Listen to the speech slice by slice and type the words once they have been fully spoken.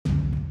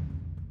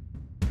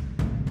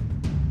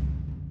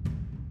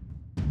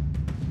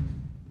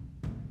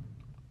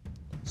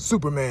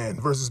Superman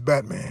versus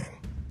Batman,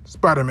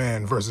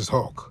 Spider-Man versus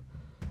Hulk,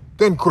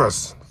 Thin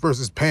Crust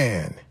versus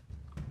Pan.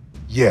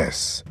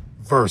 Yes,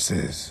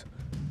 versus.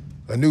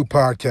 A new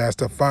podcast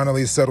to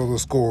finally settle the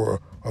score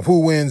of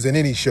who wins in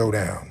any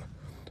showdown.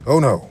 Oh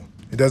no,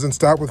 it doesn't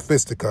stop with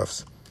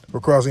fisticuffs.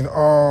 We're crossing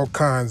all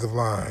kinds of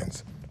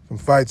lines, from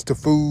fights to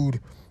food,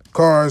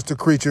 cars to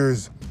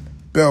creatures,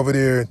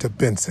 Belvedere to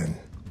Benson.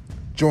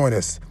 Join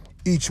us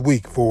each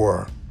week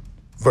for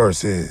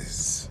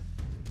Versus.